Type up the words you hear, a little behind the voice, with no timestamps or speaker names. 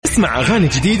تسمع أغاني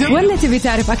جديدة ولا تبي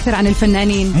تعرف أكثر عن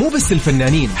الفنانين؟ مو بس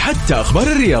الفنانين، حتى أخبار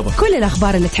الرياضة، كل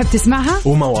الأخبار اللي تحب تسمعها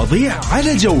ومواضيع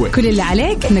على جوك. كل اللي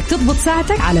عليك إنك تضبط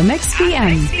ساعتك على ميكس بي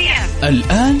ام.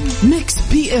 الآن ميكس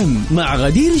بي ام مع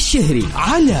غدير الشهري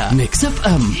على ميكس اف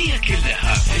ام. هي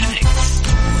كلها في الميكس.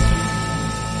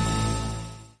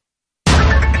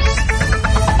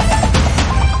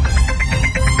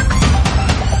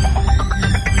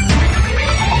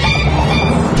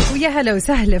 يا هلا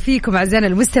وسهلا فيكم أعزائنا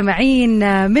المستمعين،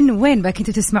 من وين بقى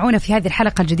كنتوا تسمعونا في هذه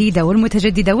الحلقة الجديدة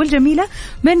والمتجددة والجميلة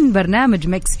من برنامج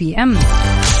ميكس بي ام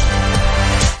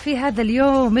في هذا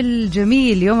اليوم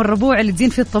الجميل، يوم الربوع اللي تزين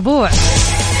فيه الطبوع.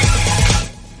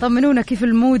 طمنونا كيف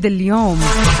المود اليوم؟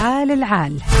 عال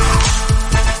العال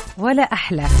ولا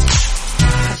أحلى،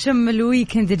 شم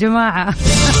الويكند يا جماعة.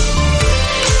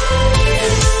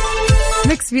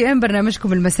 ميكس بي ام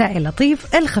برنامجكم المسائي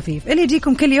اللطيف الخفيف اللي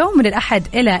يجيكم كل يوم من الأحد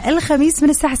إلى الخميس من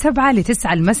الساعة 7 ل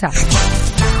 9 المساء.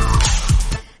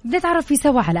 نتعرف فيه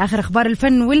سوا على آخر أخبار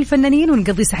الفن والفنانين،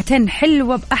 ونقضي ساعتين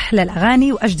حلوة بأحلى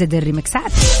الأغاني وأجدد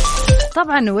الريمكسات.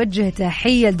 طبعا نوجه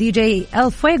تحية لدي جي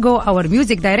الفويغو اور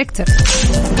ميوزك دايركتور.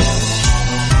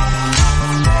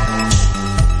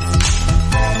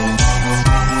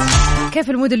 كيف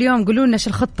المود اليوم؟ قولوا لنا شو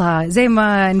الخطة. زي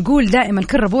ما نقول دائما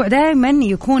كل ربوع دائما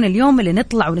يكون اليوم اللي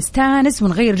نطلع ونستانس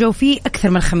ونغير جو فيه أكثر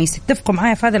من الخميس. اتفقوا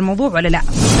معايا في هذا الموضوع ولا لا؟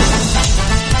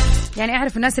 يعني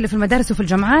أعرف الناس اللي في المدارس وفي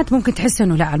الجامعات ممكن تحس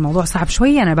إنه لا الموضوع صعب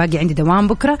شوية، أنا باقي عندي دوام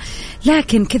بكرة،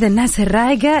 لكن كذا الناس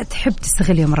الرايقة تحب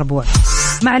تستغل يوم الربوع.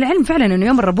 مع العلم فعلا إنه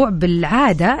يوم الربوع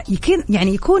بالعادة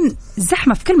يكون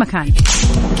زحمة في كل مكان،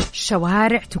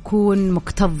 الشوارع تكون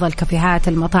مكتظة، الكافيهات،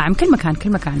 المطاعم، كل مكان.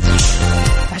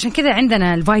 عشان كذا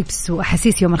عندنا الفايبس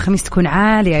وأحاسيس يوم الخميس تكون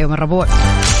عالية يوم الربوع.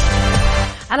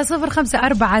 على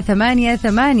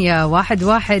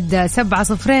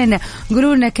 0548811700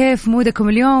 قولوا لنا كيف مودكم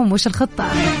اليوم، وش الخطة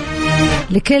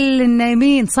لكل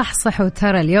النايمين. صح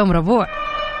وترى اليوم ربوع.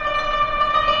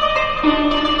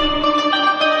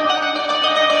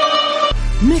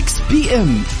 ميكس بي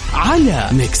ام على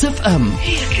ميكس اف ام.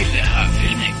 هي كلها في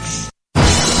الميكس.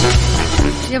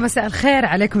 يا مساء الخير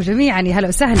عليكم جميعا، يا هلا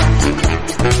وسهلا.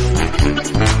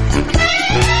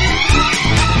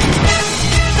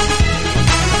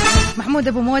 محمود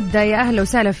أبو مودة يا أهلا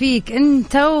وسهلا فيك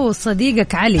أنت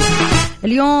وصديقك علي.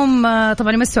 اليوم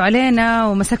طبعا يمسوا علينا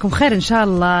ومساكم خير إن شاء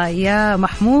الله يا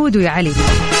محمود ويا علي.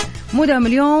 مودهم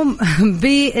اليوم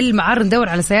بالمعار ندور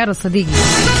على سيارة صديقي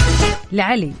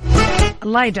لعلي،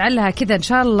 الله يجعلها كذا إن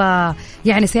شاء الله،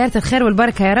 يعني سيارة الخير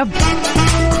والبركة يا رب.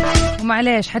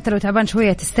 ومعليش حتى لو تعبان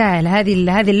شوية تستاهل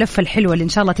هذه اللفة الحلوة اللي إن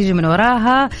شاء الله تيجي من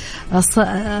وراها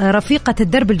رفيقة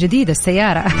الدرب الجديدة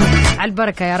السيارة. على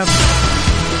البركة يا رب.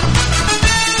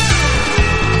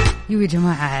 يا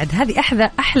جماعة عاد هذه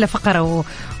أحلى فقرة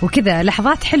وكذا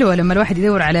لحظات حلوة لما الواحد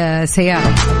يدور على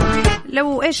سيارة،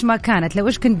 لو إيش ما كانت، لو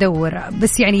إيش كنت تدور،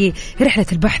 بس يعني رحلة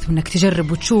البحث وإنك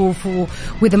تجرب وتشوف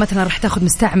وإذا مثلا راح تاخذ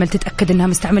مستعمل تتأكد إنها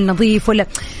مستعمل نظيف ولا.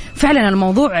 فعلا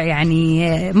الموضوع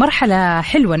يعني مرحلة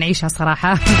حلوة نعيشها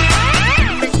صراحة.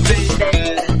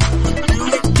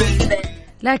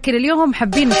 لكن اليوم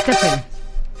حابين نحتفل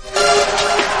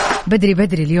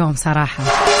بدري اليوم صراحة.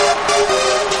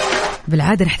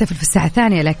 بالعادة نحتفل في الساعة 2،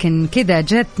 لكن كده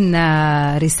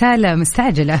جاتنا رسالة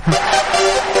مستعجلة.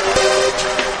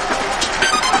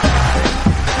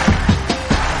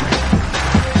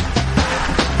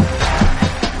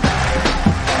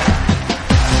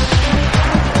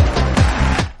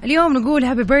 اليوم نقول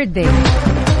هابي بيرثداي.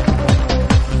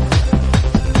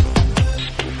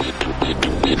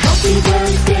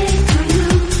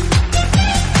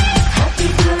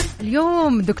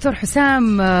 اليوم دكتور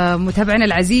حسام متابعنا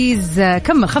العزيز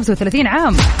كمل 35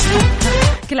 عام.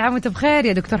 كل عام وانت بخير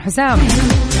يا دكتور حسام،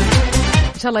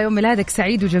 إن شاء الله يوم ميلادك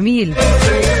سعيد وجميل.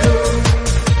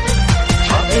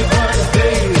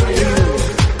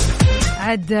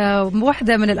 عاد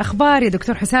واحدة من الأخبار يا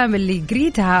دكتور حسام اللي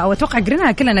قريتها أو أتوقع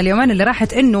قريناها كلنا اليومين اللي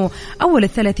راحت، إنه أول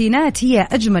الثلاثينات هي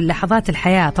أجمل لحظات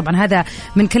الحياة. طبعا هذا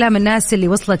من كلام الناس اللي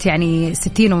وصلت يعني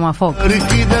 60 وما فوق.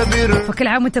 فكل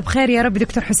عام وانت بخير يا رب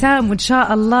دكتور حسام، وإن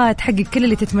شاء الله تحقق كل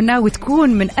اللي تتمناه وتكون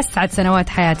من أسعد سنوات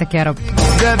حياتك يا رب.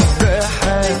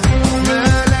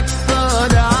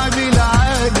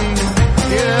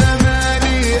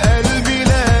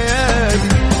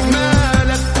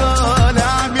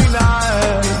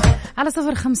 على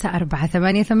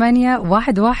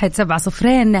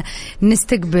 0548811700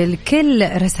 نستقبل كل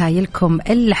رسائلكم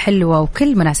الحلوة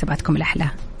وكل مناسباتكم الأحلى.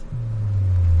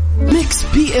 ميكس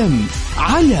بي ام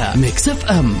على ميكس اف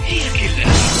ام. هي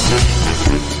كلها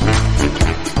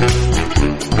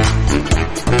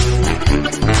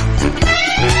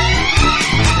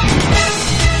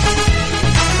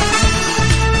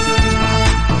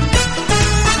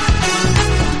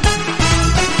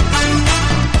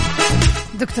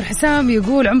دكتور حسام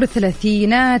يقول عمر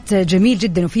الثلاثينات جميل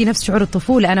جدا وفي نفس شعور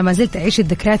الطفولة. أنا ما زلت أعيش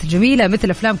الذكريات الجميلة مثل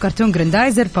أفلام كرتون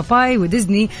جراندايزر باباي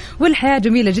وديزني، والحياة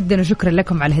جميلة جدا وشكرا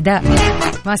لكم على الهداء.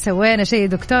 ما سوينا شيء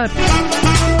دكتور،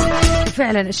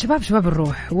 فعلا الشباب شباب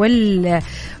الروح،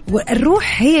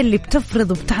 والروح هي اللي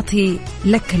بتفرض وبتعطي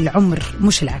لك العمر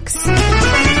مش العكس.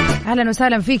 أهلا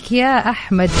وسهلا فيك يا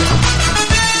أحمد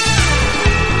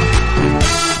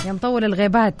يا مطول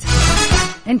الغيبات.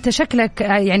 انت شكلك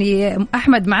يعني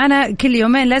احمد معانا كل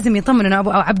يومين لازم يطمن انه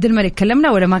ابو عبد الملك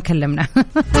كلمنا ولا ما كلمنا.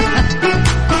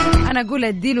 انا اقول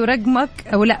اديله رقمك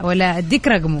او لا، ولا اديك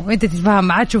رقمه وانت تتفاهم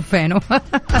معاه تشوف فينه.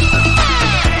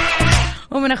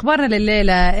 ومن اخبارنا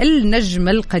لليله، النجم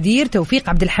القدير توفيق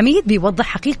عبد الحميد بيوضح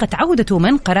حقيقه عودته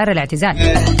من قرار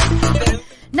الاعتزال.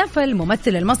 نفى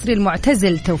الممثل المصري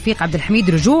المعتزل توفيق عبد الحميد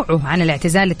رجوعه عن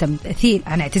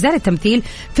اعتزال التمثيل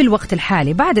في الوقت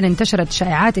الحالي بعد أن انتشرت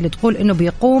شائعات اللي تقول أنه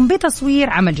بيقوم بتصوير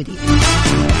عمل جديد.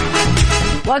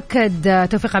 وأكد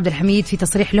توفيق عبد الحميد في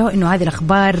تصريح له أنه هذه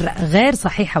الأخبار غير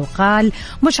صحيحة، وقال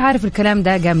مش عارف الكلام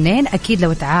ده قام منين، أكيد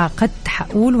لو تعاقدت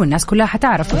حقول والناس كلها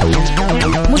حتعرف،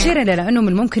 مشيرا إلى أنه من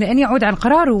الممكن أن يعود عن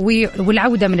قراره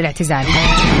والعودة من الاعتزال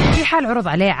في حال عرض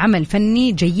عليه عمل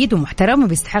فني جيد ومحترم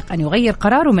وبيستحق أن يغير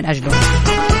قراره من أجله،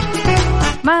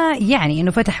 ما يعني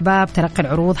أنه فتح باب تلقي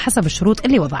العروض حسب الشروط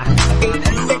اللي وضعها.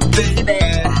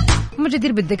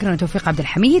 ومجدير بالذكر أن توفيق عبد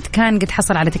الحميد كان قد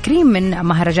حصل على تكريم من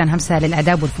مهرجان همسة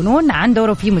للآداب والفنون عن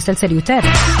دوره في مسلسل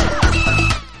يوتيرن،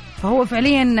 فهو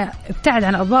فعليا ابتعد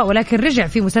عن الأضواء ولكن رجع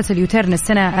في مسلسل يوتيرن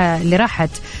السنة اللي راحت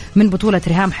من بطولة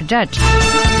ريهام حجاج.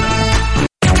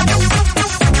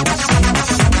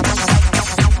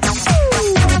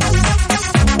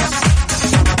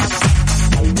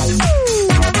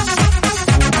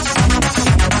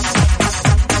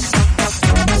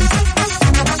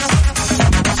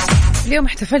 اليوم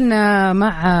احتفلنا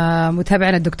مع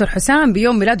متابعنا الدكتور حسام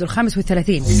بيوم ميلاده 35،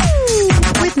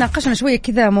 ويتناقشنا شوية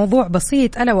كذا موضوع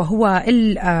بسيط ألا وهو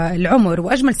العمر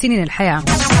وأجمل سنين الحياة.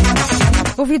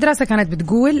 وفي دراسة كانت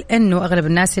بتقول أنه أغلب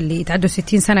الناس اللي يتعدوا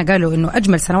 60 سنة قالوا أنه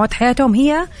أجمل سنوات حياتهم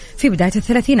هي في بداية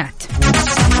الثلاثينات.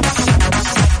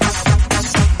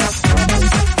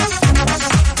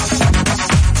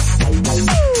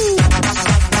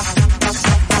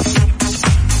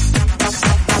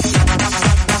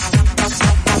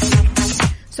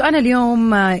 سؤالنا اليوم،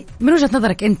 من وجهة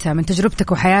نظرك أنت من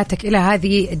تجربتك وحياتك إلى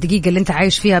هذه الدقيقة اللي أنت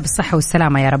عايش فيها بالصحة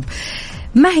والسلامة يا رب،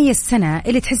 ما هي السنة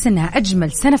اللي تحس أنها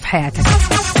أجمل سنة في حياتك؟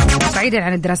 بعيدا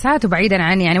عن الدراسات وبعيدا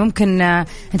عن يعني ممكن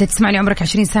أنت تسمعني عمرك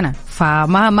 20 سنة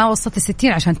فما وصلت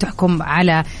 60 عشان تحكم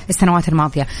على السنوات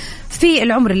الماضية. في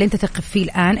العمر اللي أنت تقف فيه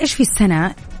الآن، إيش في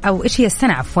السنة أو إيش هي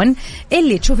السنة عفوا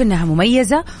اللي تشوف أنها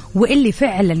مميزة واللي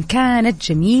فعلا كانت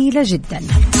جميلة جدا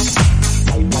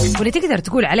واللي تقدر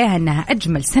تقول عليها أنها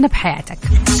أجمل سنة بحياتك؟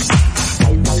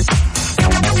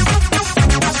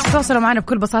 تواصلوا معنا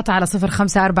بكل بساطة على 0548811700.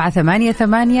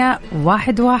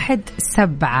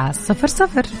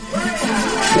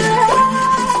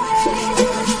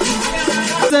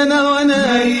 سنة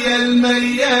وانا هي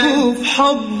الميال وفي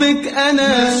حبك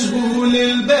انا مشغول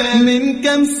البال، من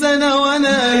كم سنة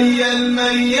وانا هي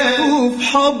الميال وفي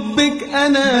حبك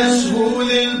انا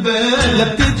مشغول البال،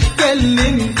 لا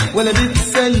بتتكلمي ولا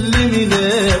بتسلمي،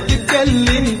 لا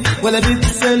بتتكلمي ولا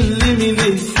بتسلمي،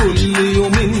 ليه كل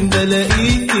يومين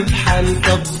بلاقيكي بحال،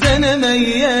 طب انا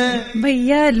ميال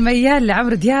ميال ميال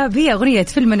لعمرو دياب، هي أغنية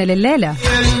فيلمنا لليلة.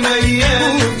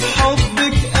 الميال وفي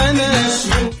حبك انا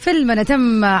فيلمنا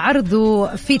تم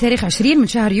عرضه في تاريخ 20 من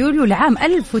شهر يوليو لعام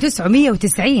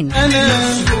 1990.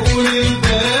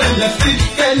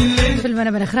 فيلمنا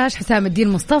من إخراج حسام الدين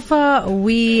مصطفى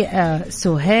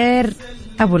وسهير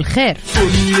أبو الخير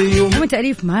ومن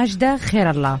تأليف ماجدة خير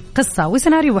الله، قصة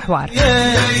وسيناريو وحوار.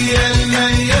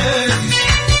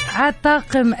 عاد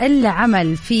طاقم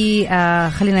العمل في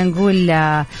خلينا نقول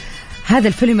هذا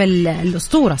الفيلم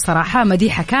الأسطورة صراحة،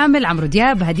 مديحة كامل، عمرو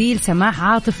دياب، هديل، سماح،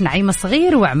 عاطف، نعيم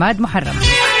الصغير، وعماد محرم.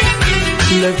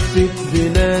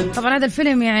 طبعا هذا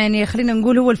الفيلم يعني خلينا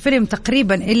نقول هو الفيلم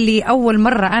تقريبا اللي أول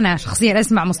مرة أنا شخصيا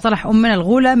أسمع مصطلح أمنا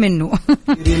الغولة منه.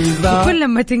 وكل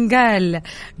لما تنقال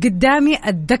قدامي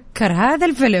أتذكر هذا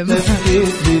الفيلم.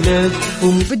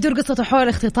 بتدور قصة حول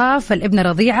اختطاف الابنة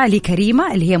رضيعة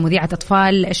لكريمة اللي هي مذيعة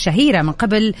أطفال الشهيرة من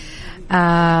قبل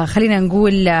خلينا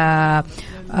نقول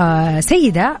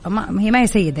سيدة، ما هي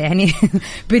سيدة يعني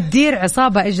بتدير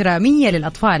عصابة إجرامية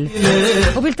للأطفال.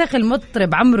 وبيلتقي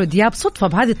المطرب عمرو دياب صدفة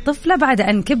بهذه الطفلة بعد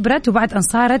أن كبرت وبعد أن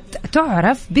صارت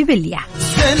تعرف ببلية،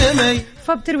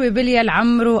 فبتروي بلية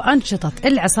لعمرو أنشطة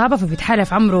العصابة،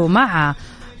 فبيتحالف عمرو مع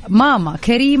ماما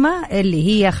كريمة اللي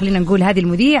هي خلينا نقول هذه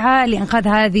المذيعة اللي أنقذ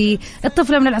هذه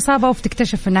الطفلة من العصابة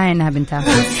وتكتشف في النهاية أنها بنتها.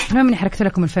 المهم إني حركت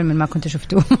لكم الفيلم اللي ما كنت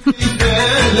شفتوه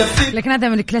لكن هذا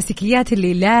من الكلاسيكيات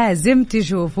اللي لازم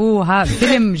تشوفوها،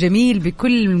 فيلم جميل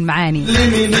بكل المعاني.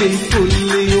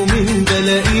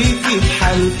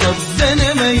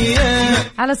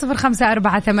 على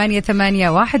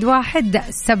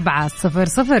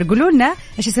 0548811700 قولوا لنا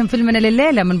إيش اسم فيلمنا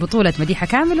لليلة من بطولة مديحة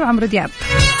كامل وعمرو دياب.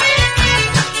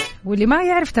 واللي ما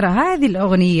يعرف ترى هذه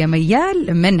الأغنية ميال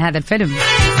من هذا الفيلم.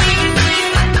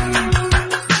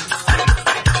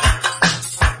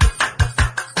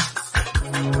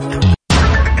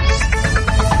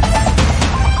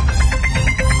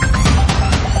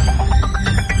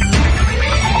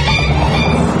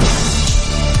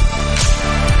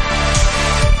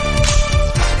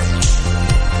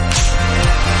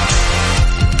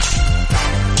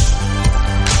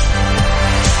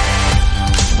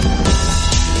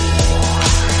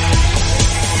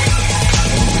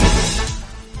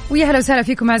 ويا هلا وسهلا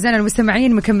فيكم أعزائنا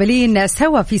المستمعين، مكملين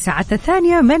سوا في ساعتنا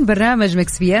الثانية من برنامج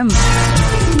مكس بي ام.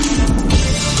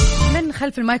 من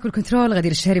خلف المايك والكنترول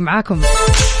غدير الشهري معاكم.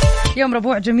 يوم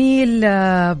ربوع جميل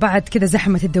بعد كذا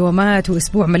زحمة الدوامات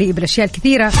وأسبوع مليء بالأشياء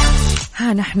الكثيرة،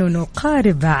 ها نحن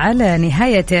نقارب على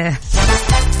نهايته.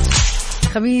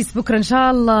 خميس بكرة إن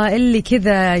شاء الله اللي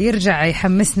كذا يرجع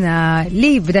يحمسنا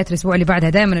لبداية الأسبوع اللي بعدها.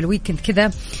 دائما الويكند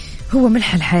كذا هو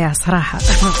ملح الحياة صراحة.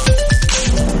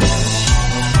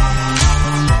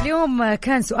 اليوم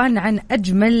كان سؤالنا عن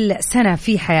أجمل سنة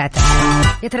في حياتك.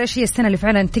 يا ترى إيش هي السنة اللي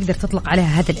فعلا تقدر تطلق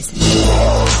عليها هذا الاسم؟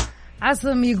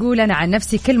 عاصم يقول أنا عن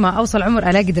نفسي كل ما أوصل عمر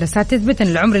ألاقي دراسات تثبت أن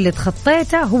العمر اللي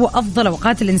تخطيته هو أفضل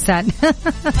أوقات الإنسان.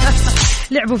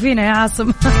 لعبوا فينا يا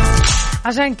عاصم.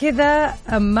 عشان كذا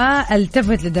ما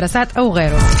التفت للدراسات أو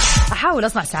غيره، أحاول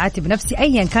أصنع ساعاتي بنفسي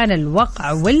أيا كان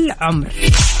الوقع والعمر.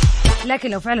 لكن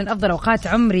لو فعلا أفضل أوقات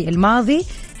عمري الماضي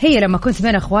هي لما كنت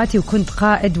بين أخواتي وكنت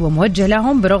قائد وموجه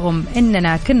لهم برغم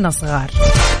أننا كنا صغار.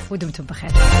 ودمتم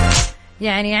بخير.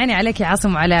 يعني عليك يا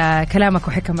عاصم وعلى كلامك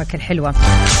وحكمك الحلوة.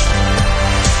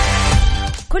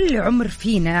 كل عمر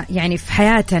فينا يعني في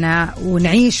حياتنا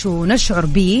ونعيش ونشعر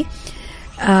به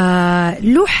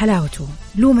له حلاوته،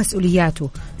 له مسؤولياته،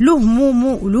 له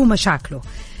همومه وله مشاكله.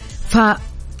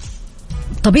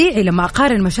 طبيعي لما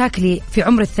أقارن مشاكلي في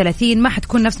عمر 30 ما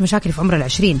حتكون نفس مشاكلي في عمر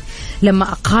 20.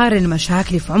 لما أقارن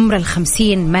مشاكلي في عمر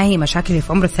 50 ما هي مشاكلي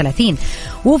في عمر 30.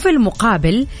 وفي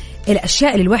المقابل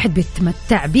الأشياء اللي الواحد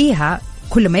بيتمتع بيها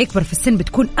كل ما يكبر في السن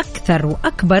بتكون أكثر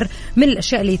وأكبر من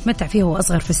الأشياء اللي يتمتع فيها وهو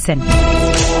أصغر في السن.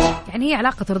 يعني هي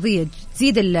علاقة طردية،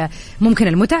 تزيد ممكن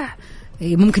المتع،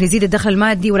 ممكن يزيد الدخل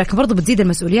المادي، ولكن برضو بتزيد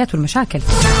المسؤوليات والمشاكل.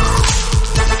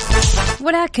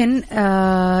 ولكن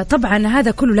طبعا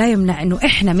هذا كله لا يمنع أنه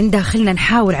إحنا من داخلنا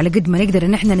نحاول على قد ما نقدر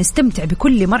أن إحنا نستمتع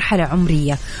بكل مرحلة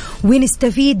عمرية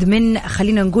ونستفيد من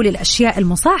خلينا نقول الأشياء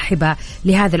المصاحبة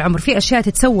لهذا العمر. في أشياء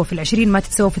تتسوى في 20 ما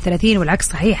تتسوى في 30 والعكس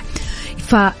صحيح.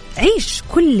 فعيش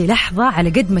كل لحظة على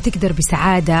قد ما تقدر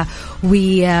بسعادة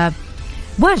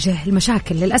واجه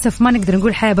المشاكل. للأسف ما نقدر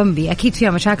نقول حياة بمبي، أكيد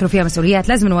فيها مشاكل وفيها مسؤوليات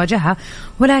لازم نواجهها،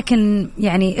 ولكن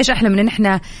يعني إيش أحلى من إن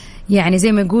إحنا يعني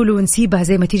زي ما يقولوا نسيبها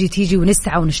زي ما تيجي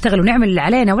ونسعى ونشتغل ونعمل اللي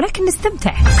علينا، ولكن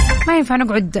نستمتع. ما ينفع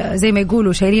نقعد زي ما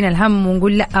يقولوا شايلين الهم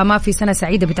ونقول لا ما في سنة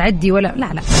سعيدة بتعدي ولا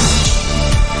لا.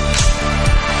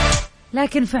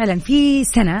 لكن فعلا في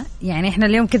سنة، يعني إحنا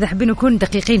اليوم كذا حابين نكون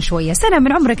دقيقين شوية، سنة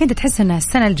من عمرك أنت تحس أنها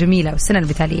السنة الجميلة والسنة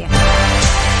المثالية.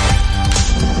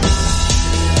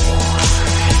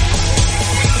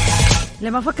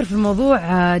 لما أفكر في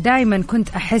الموضوع دائما كنت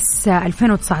أحس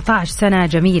 2019 سنة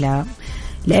جميلة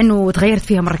لأنه تغيرت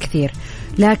فيها مرة كثير.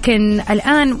 لكن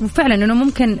الآن فعلا أنه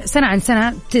ممكن سنة عن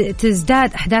سنة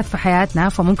تزداد أحداث في حياتنا،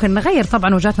 فممكن نغير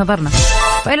طبعا وجهات نظرنا.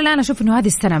 فإلى الآن أشوف أنه هذه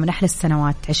السنة من أحلى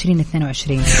السنوات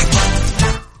 2022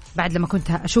 بعد لما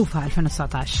كنت أشوفها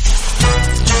 2019.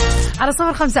 على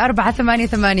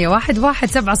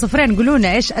 0548811700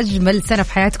 قولونا إيش أجمل سنة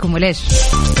في حياتكم وليش.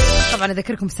 طبعا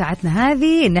أذكركم ساعتنا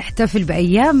هذه نحتفل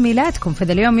بأيام ميلادكم،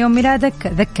 فإذا اليوم يوم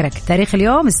ميلادك ذكرك تاريخ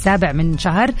اليوم 7 من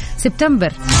شهر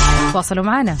سبتمبر. تواصلوا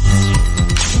معنا.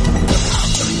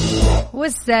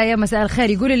 يا مساء الخير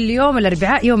يقول اليوم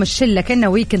الأربعاء يوم الشلة، كنا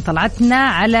ويكند طلعتنا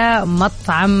على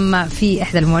مطعم في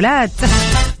إحدى المولات.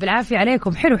 بالعافية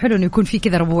عليكم. حلو إنه يكون في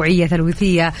كذا ربوعية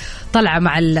ثلاثية طلعة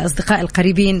مع الأصدقاء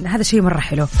القريبين، هذا شيء مرة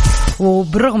حلو.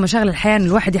 وبالرغم مشاغل الحياة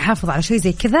الواحد يحافظ على شيء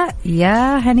زي كذا،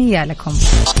 يا هنيا لكم.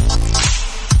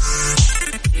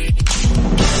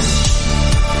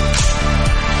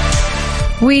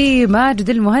 وماجد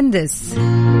المهندس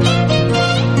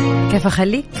كيف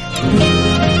أخليك؟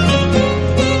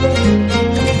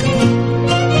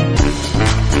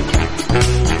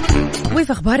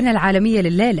 في أخبارنا العالمية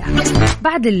لليلة.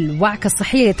 بعد الوعكة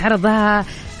الصحية اللي تعرض لها،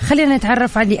 خلينا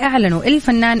نتعرف عن اللي أعلنوا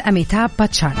الفنان أميتاب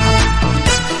باتشان.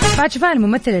 بعد شفاء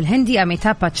الممثل الهندي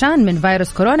أميتاب باتشان من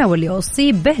فيروس كورونا واللي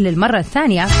أصيب به للمرة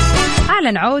الثانية،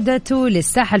 أعلن عودته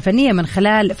للساحة الفنية من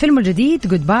خلال فيلمه الجديد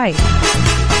جود باي.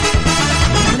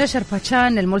 نشر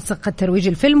باتشان الملصق ترويج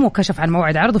الفيلم وكشف عن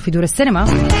موعد عرضه في دور السينما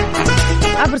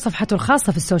عبر صفحته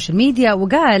الخاصة في السوشيال ميديا،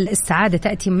 وقال السعادة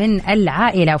تأتي من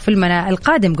العائلة، وفيلمنا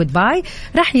القادم جود باي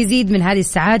راح يزيد من هذه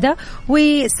السعادة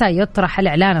وسيطرح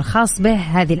الإعلان الخاص به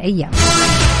هذه الأيام.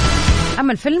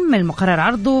 أما الفيلم المقرر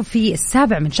عرضه في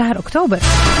 7 من شهر أكتوبر.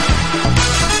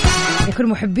 لكل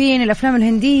محبين الأفلام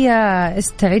الهندية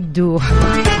استعدوا.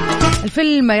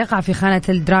 الفيلم يقع في خانة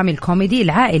الدرامي الكوميدي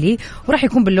العائلي وراح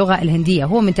يكون باللغة الهندية.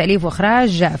 هو من تأليف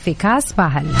وإخراج فيكاس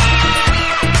باهل.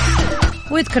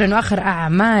 ويذكر أنه آخر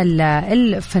أعمال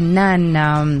الفنان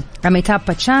أميتاب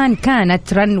باتشان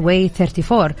كانت رنواي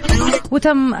 34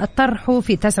 وتم طرحه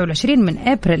في 29 من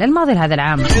أبريل الماضي هذا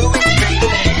العام.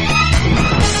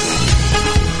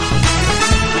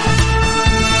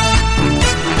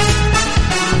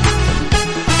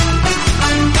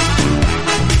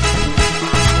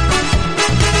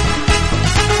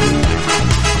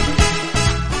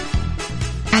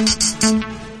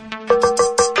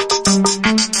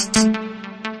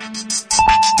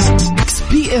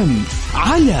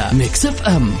 على ميكس اف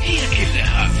ام، هي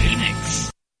كلها في الميكس.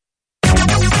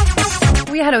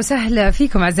 ويا هلا وسهلا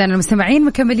فيكم أعزائنا المستمعين،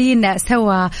 مكملين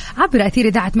سوا عبر أثير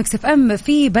إذاعة ميكس اف ام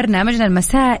في برنامجنا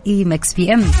المسائي ميكس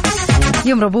بي ام.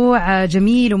 يوم ربوع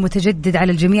جميل ومتجدد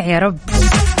على الجميع يا رب.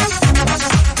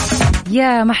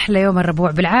 يا محلى يوم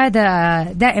الربوع، بالعادة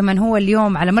دائما هو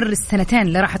اليوم على مر السنتين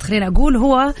اللي راحت، خلينا أقول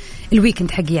هو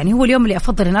الويكند حقي، يعني هو اليوم اللي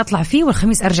أفضل أن أطلع فيه،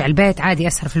 والخميس أرجع البيت عادي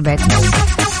أسهر في البيت،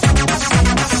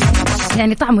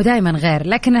 يعني طعمه دائما غير.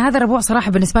 لكن هذا الربوع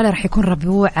صراحة بالنسبة لي راح يكون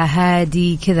ربوع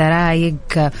هادي كذا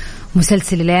رايق،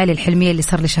 مسلسل الليالي الحلمية اللي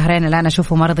صار لي شهرين الآن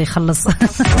أشوفه ما رضي يخلص.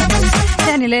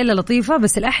 يعني ليلة لطيفة،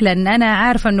 بس الأحلى أن أنا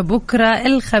عارفة أنه بكرة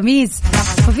الخميس،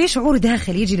 ففي شعور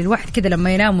داخل يجي للواحد كذا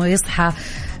لما ينام ويصحى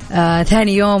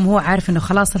ثاني يوم هو عارف أنه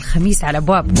خلاص الخميس على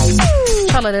أبواب. إن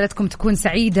شاء الله ليلتكم تكون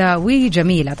سعيدة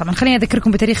وجميلة. طبعا خليني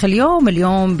أذكركم بتاريخ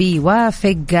اليوم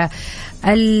بيوافق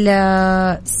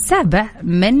 7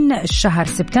 من شهر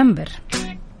سبتمبر.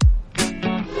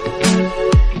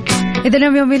 إذا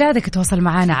اليوم يوم ميلادك تواصل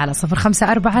معنا على 0548811700.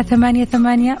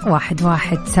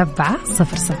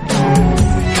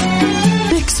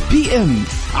 ميكس بي ام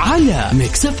على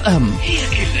ميكس اف ام، هي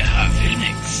كلها في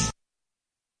الميكس.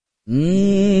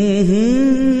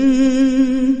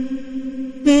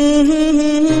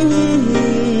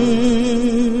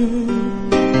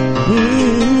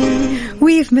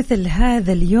 وفي مثل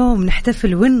هذا اليوم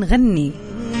نحتفل ونغني.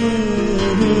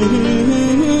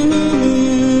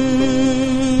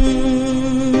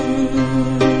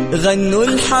 غنوا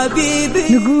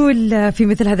الحبيبي، نقول في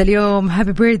مثل هذا اليوم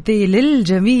هابي بيرثدي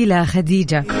للجميلة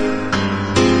خديجة.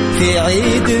 في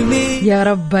عيد يا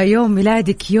رب يوم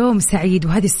ميلادك يوم سعيد،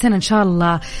 وهذه السنة إن شاء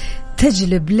الله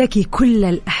تجلب لك كل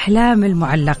الأحلام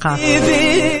المعلقة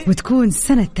وتكون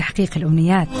سنة تحقيق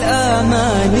الأمنيات.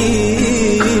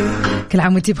 كل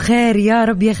عام وانت بخير يا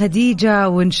رب يا خديجة،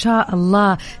 وإن شاء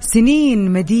الله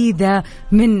سنين مديدة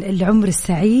من العمر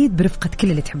السعيد برفقة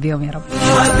كل اللي تحبيهم يا رب.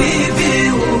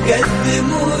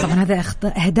 طبعا هذا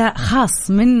إهداء خاص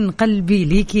من قلبي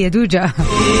ليكي يا دوجة.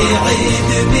 في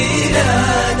عيد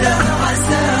ميلاده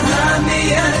عساها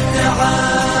 100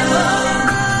 عام.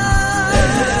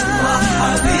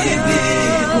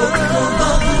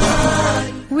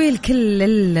 والكل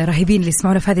الرهيبين اللي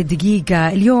يسمعونا في هذه الدقيقة،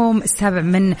 اليوم 7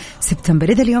 من سبتمبر.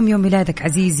 إذا اليوم يوم ميلادك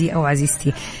عزيزي أو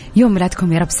عزيزتي، يوم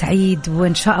ميلادكم يا رب سعيد،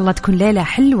 وإن شاء الله تكون ليلة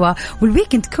حلوة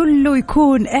والويكند كله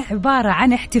يكون عبارة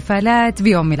عن احتفالات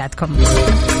بيوم ميلادكم.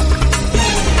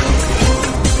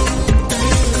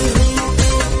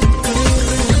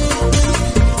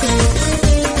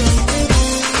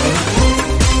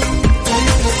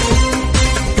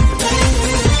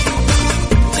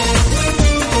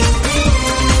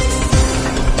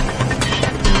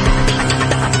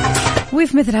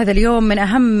 وفي مثل هذا اليوم من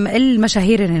أهم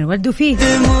المشاهير اللي انولدوا فيه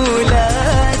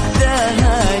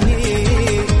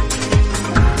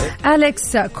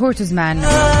أليكس كورتزمان،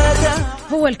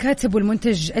 هو الكاتب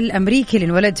والمنتج الأمريكي اللي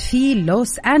انولد في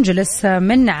لوس أنجلوس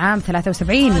من عام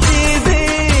 73.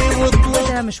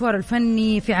 بدأ مشواره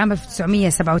الفني في عام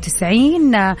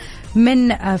 1997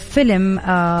 من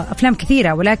أفلام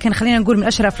كثيرة، ولكن خلينا نقول من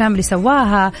أشهر الأفلام اللي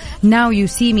سواها Now You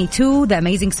See Me 2, The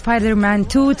Amazing Spider-Man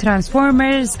 2,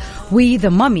 Transformers و The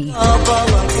Mummy.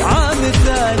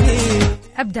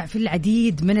 أبدع في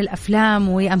العديد من الأفلام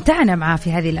وأمتعنا معاه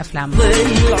في هذه الأفلام.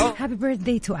 Happy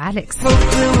birthday to Alex.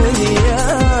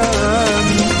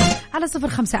 على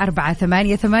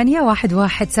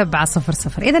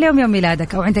 0548811700. إذا اليوم يوم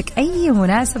ميلادك أو عندك أي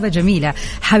مناسبة جميلة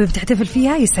حابب تحتفل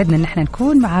فيها يسعدنا إن احنا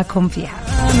نكون معاكم فيها.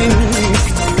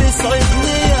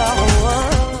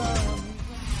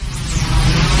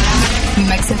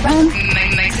 Mix FM,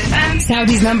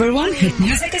 Saudi's #1 hit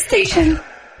music station.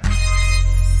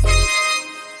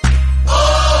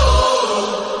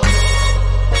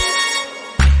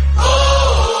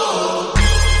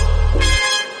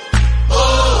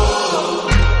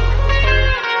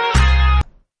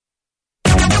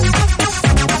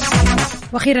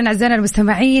 واخيرا اعزائنا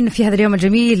المستمعين في هذا اليوم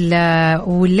الجميل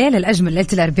والليله الاجمل، ليله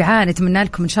الاربعاء، نتمنى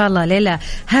لكم ان شاء الله ليله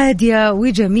هاديه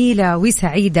وجميله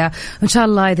وسعيده، وان شاء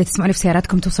الله اذا تسمعون في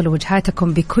سياراتكم توصلوا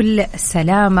وجهاتكم بكل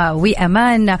سلامه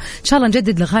وامان. ان شاء الله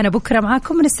نجدد لغانا بكره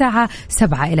معاكم من الساعه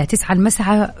 7 إلى 9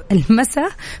 المساء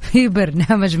في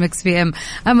برنامج مكس بي ام.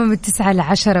 اما من 9 إلى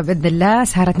 10 باذن الله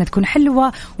سهرتنا تكون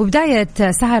حلوه وبدايه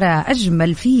سهره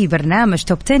اجمل في برنامج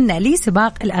توب 10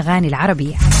 لسباق الاغاني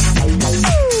العربيه.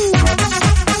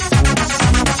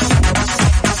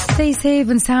 Stay safe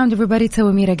and sound everybody. تو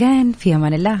أميرة جان في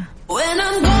أمان الله.